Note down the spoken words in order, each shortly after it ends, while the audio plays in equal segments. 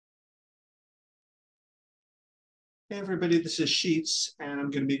Hey everybody, this is Sheets, and I'm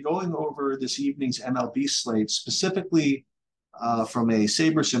going to be going over this evening's MLB slate, specifically from a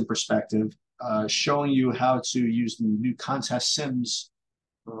Sabersim perspective, showing you how to use the new contest sims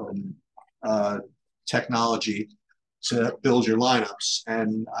um, uh, technology to build your lineups.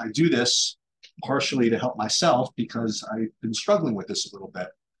 And I do this partially to help myself because I've been struggling with this a little bit.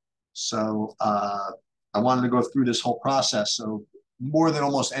 So I wanted to go through this whole process. So more than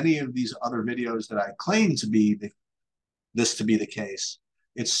almost any of these other videos that I claim to be this to be the case,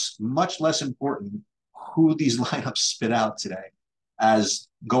 it's much less important who these lineups spit out today as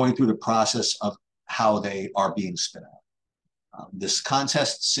going through the process of how they are being spit out. This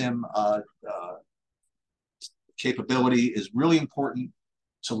contest sim capability is really important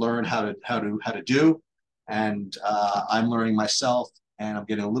to learn how to do, and I'm learning myself, and I'm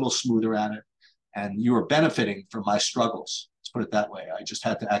getting a little smoother at it. And you are benefiting from my struggles. Let's put it that way. I just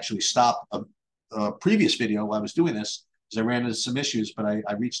had to actually stop a previous video while I was doing this because I ran into some issues, but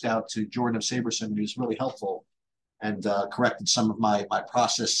I reached out to Jordan of Sabersim, and he was really helpful and corrected some of my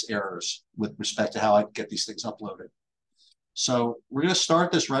process errors with respect to how I get these things uploaded. So we're going to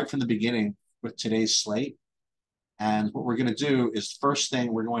start this right from the beginning with today's slate. And what we're going to do is, first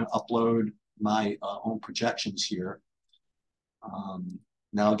thing, we're going to upload my own projections here.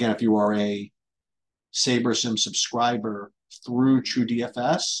 Now, again, if you are a Sabersim subscriber through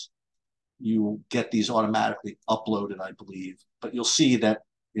TrueDFS, you will get these automatically uploaded, I believe. But you'll see that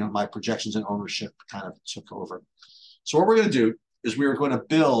my projections and ownership kind of took over. So what we're going to do is we're going to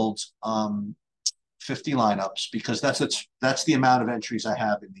build 50 lineups, because that's the amount of entries I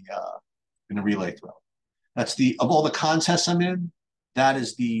have in the relay throw. That's of all the contests I'm in, that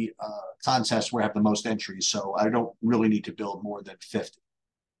is the contest where I have the most entries. So I don't really need to build more than 50.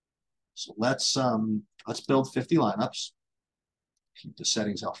 So let's build 50 lineups. Keep the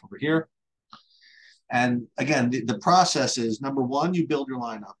settings off over here. And again, the process is, number one, you build your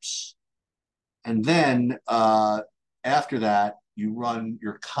lineups. And then after that, you run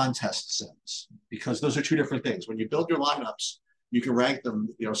your contest sims, because those are two different things. When you build your lineups, you can rank them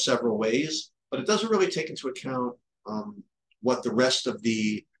several ways, but it doesn't really take into account what the rest of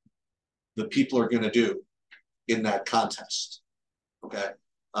the people are going to do in that contest. Okay.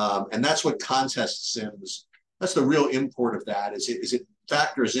 And that's what contest sims, that's the real import of that, is it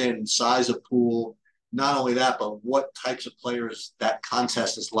factors in size of pool, not only that, but what types of players that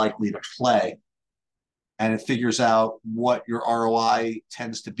contest is likely to play. And it figures out what your ROI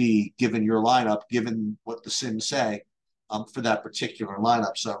tends to be given your lineup, given what the sims say for that particular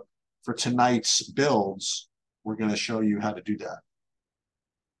lineup. So for tonight's builds, we're going to show you how to do that.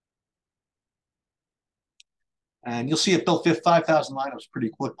 And you'll see it built 5,000 lineups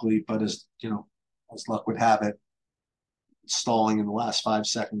pretty quickly, but as luck would have it, it's stalling in the last 5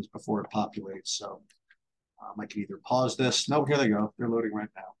 seconds before it populates. So I can either pause this. No, here they go. They're loading right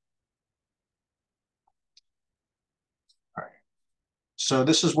now. All right. So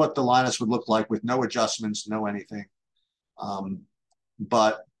this is what the lineups would look like with no adjustments, no anything.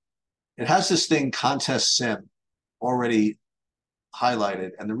 But it has this thing, contest sim, already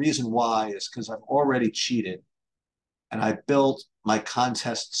highlighted. And the reason why is because I've already cheated and I built my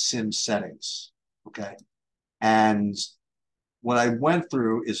contest sim settings. Okay. And what I went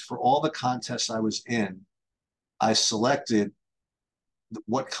through is, for all the contests I was in, I selected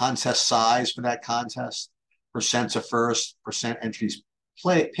what contest size for that contest, percent to first, percent entries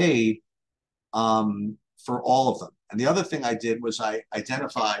paid for all of them. And the other thing I did was I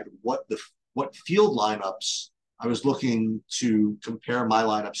identified what field lineups I was looking to compare my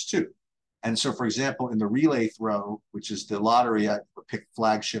lineups to. And so, for example, in the relay throw, which is the lottery, I picked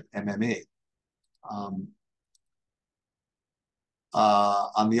flagship MME.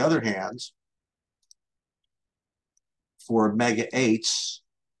 On the other hand, for Mega 8s,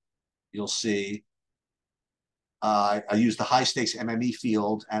 you'll see I use the high stakes MME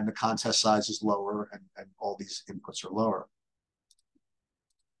field, and the contest size is lower, and all these inputs are lower.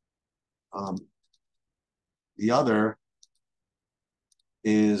 The other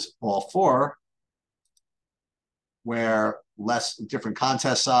is all 4, where different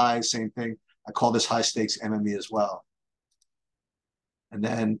contest size, same thing. I call this high stakes MME as well. And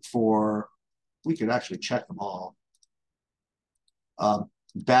then we could actually check them all.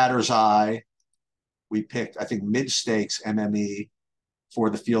 Batter's eye, we picked, I think, mid stakes MME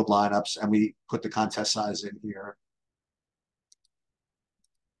for the field lineups, and we put the contest size in here.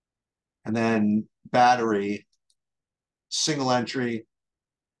 And then battery, single entry,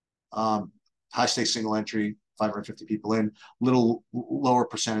 high stakes single entry, 550 people in, little lower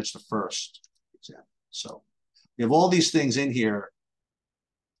percentage to first, for example. So we have all these things in here.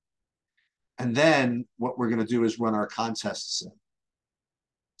 And then what we're going to do is run our contest sim.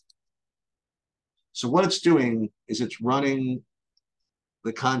 So what it's doing is it's running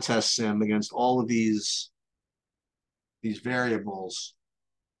the contest sim against all of these variables.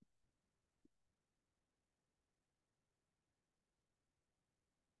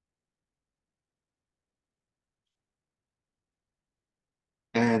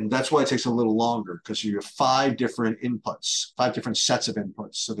 And that's why it takes a little longer, because you have 5 different inputs, 5 different sets of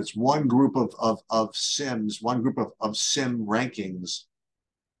inputs. So that's one group of sims, one group of sim rankings,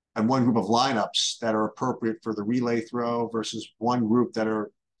 and one group of lineups that are appropriate for the relay throw versus one group that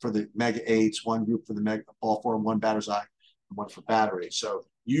are for the mega eights, one group for the mega ball four, and one batter's eye, and one for battery. So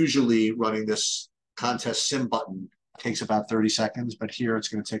usually running this contest sim button takes about 30 seconds, but here it's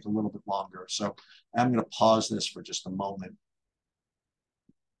going to take a little bit longer. So I'm going to pause this for just a moment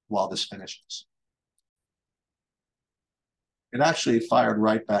while this finishes. It actually fired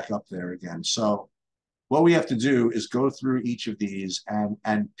right back up there again. So what we have to do is go through each of these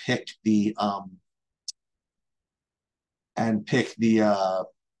and pick the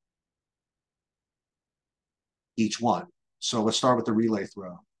each one. So let's start with the relay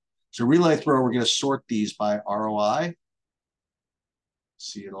throw. So relay throw, we're going to sort these by ROI.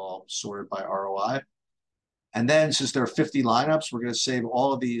 See it all sorted by ROI. And then since there are 50 lineups, we're going to save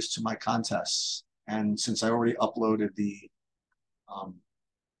all of these to my contests. And since I already uploaded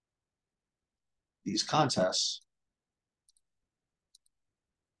these contests,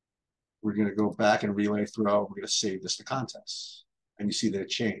 we're going to go back and relay throw. We're going to save this to contests. And you see that it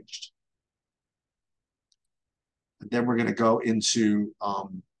changed. And then we're going to go into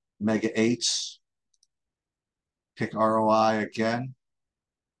Mega 8s, pick ROI again.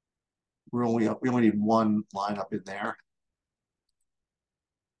 We only need one lineup in there.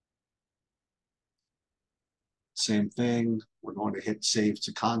 Same thing. We're going to hit save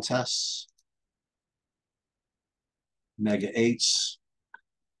to contests. Mega 8s.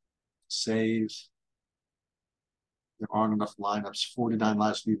 Save. There aren't enough lineups. 49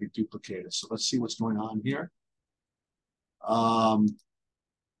 lineups need to be duplicated. So let's see what's going on here. Oh,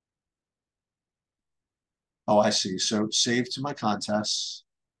 I see. So save to my contests.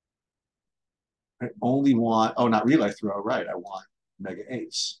 I only want, oh, not relay throw, right. I want Mega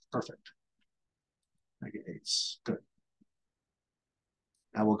 8s. Perfect. Mega 8s. Good.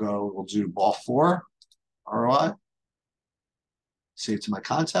 Now we'll do ball 4, ROI. Save to my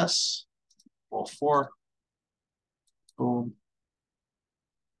contests. Ball 4. Boom.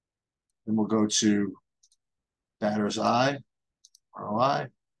 Then we'll go to batter's eye, ROI.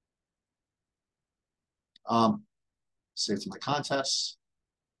 Save to my contests.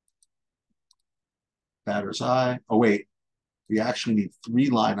 Batter's eye. Oh, wait. We actually need 3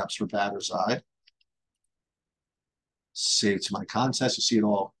 lineups for batter's eye. Save to my contest. You see it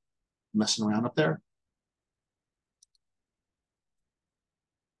all messing around up there.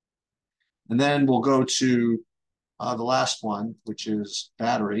 And then we'll go to the last one, which is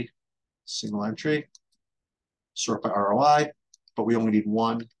battery, single entry, sort by ROI, but we only need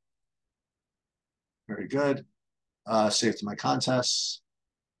 1. Very good. Save to my contests,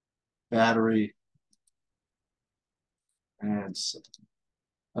 battery, and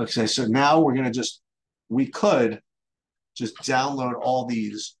okay. So now we're going to we could just download all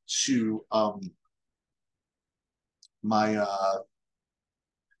these to my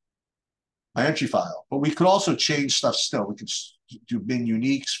entry file, but we could also change stuff still. We could do bin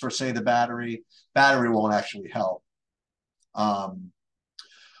uniques for, say, the battery. Battery won't actually help.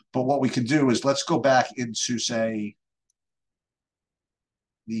 But what we could do is let's go back into, say,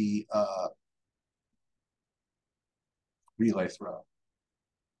 the relay throw.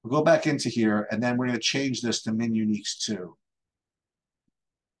 We'll go back into here, and then we're going to change this to min uniques too.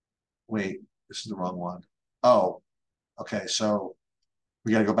 Wait, this is the wrong one. Oh, okay. So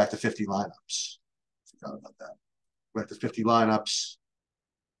we got to go back to 50 lineups. Forgot about that. We're at the 50 lineups.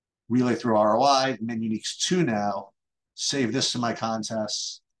 Relay through ROI, min uniques 2 now. Save this to my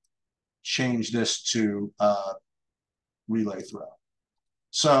contests. Change this to relay throw.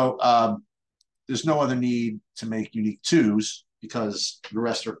 So there's no other need to make unique 2s because the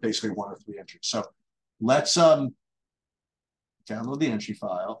rest are basically 1 or 3 entries. So let's download the entry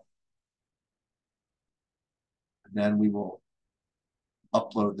file. And then we will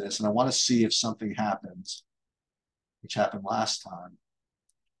upload this. And I want to see if something happens, which happened last time.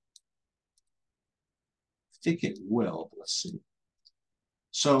 I think it will, but let's see.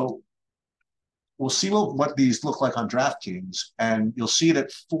 So we'll see what these look like on DraftKings, and you'll see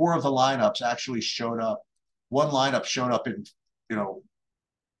that 4 of the lineups actually showed up. 1 lineup showed up in,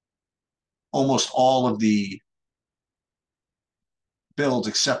 almost all of the builds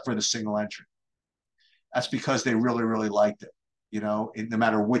except for the single entry. That's because they really, really liked it. No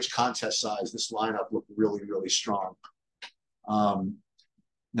matter which contest size, this lineup looked really, really strong.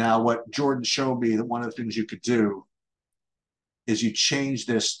 Now, what Jordan showed me that one of the things you could do is you change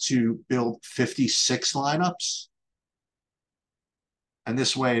this to build 56 lineups. And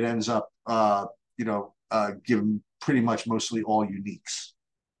this way it ends up, giving pretty much mostly all uniques.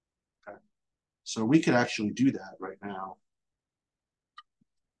 Okay. So we could actually do that right now.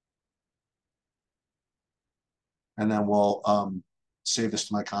 And then we'll save this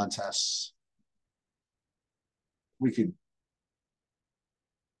to my contests. Let's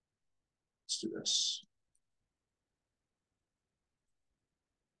do this.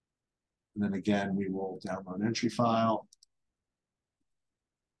 And then again, we will download entry file.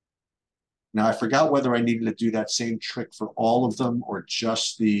 Now, I forgot whether I needed to do that same trick for all of them or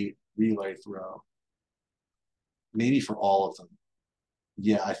just the relay throw. Maybe for all of them.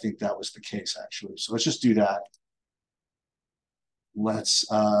 Yeah, I think that was the case, actually. So let's just do that. Let's,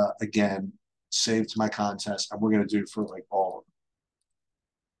 again, save to my contest, and we're going to do for like all of them.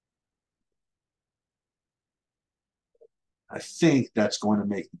 I think that's going to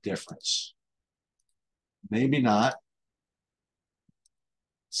make the difference. Maybe not.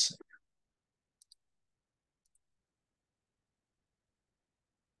 Let's see.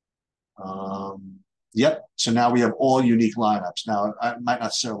 Yep. So now we have all unique lineups. Now, I might not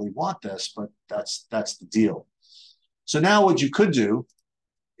necessarily want this, but that's the deal. So now what you could do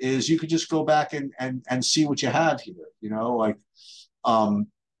is you could just go back and see what you have here.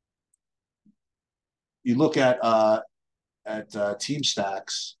 You look at team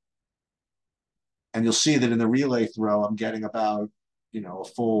stacks, and you'll see that in the relay throw, I'm getting about a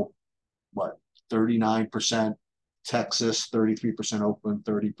full 39% Texas, 33% Oakland,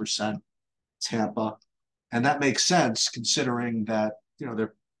 30% Tampa. And that makes sense considering that, they're going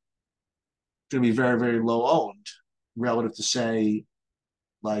to be very, very low owned relative to, say,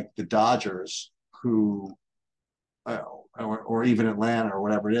 like the Dodgers, who, or even Atlanta or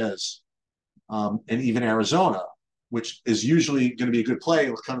whatever it is, and even Arizona, which is usually going to be a good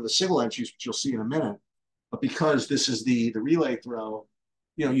play with kind of the single entries, which you'll see in a minute. But because this is the relay throw,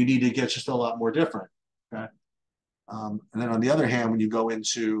 you need to get just a lot more different. Okay. And then on the other hand, when you go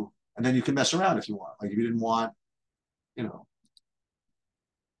into, and then you can mess around if you want. Like if you didn't want,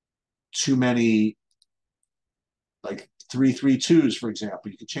 too many, like 3-3-2s, for example,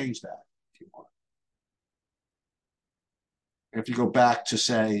 you could change that if you want. And if you go back to,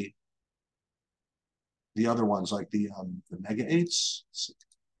 say, the other ones, like the Mega Eights,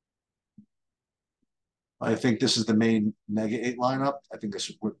 I think this is the main Mega 8 lineup. I think this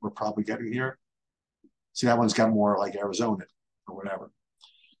is what we're probably getting here. See, that one's got more like Arizona or whatever.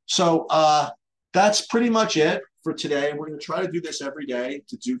 So that's pretty much it for today. We're going to try to do this every day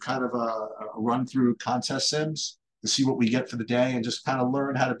to do kind of a run through contest sims to see what we get for the day and just kind of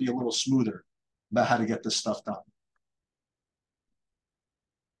learn how to be a little smoother about how to get this stuff done.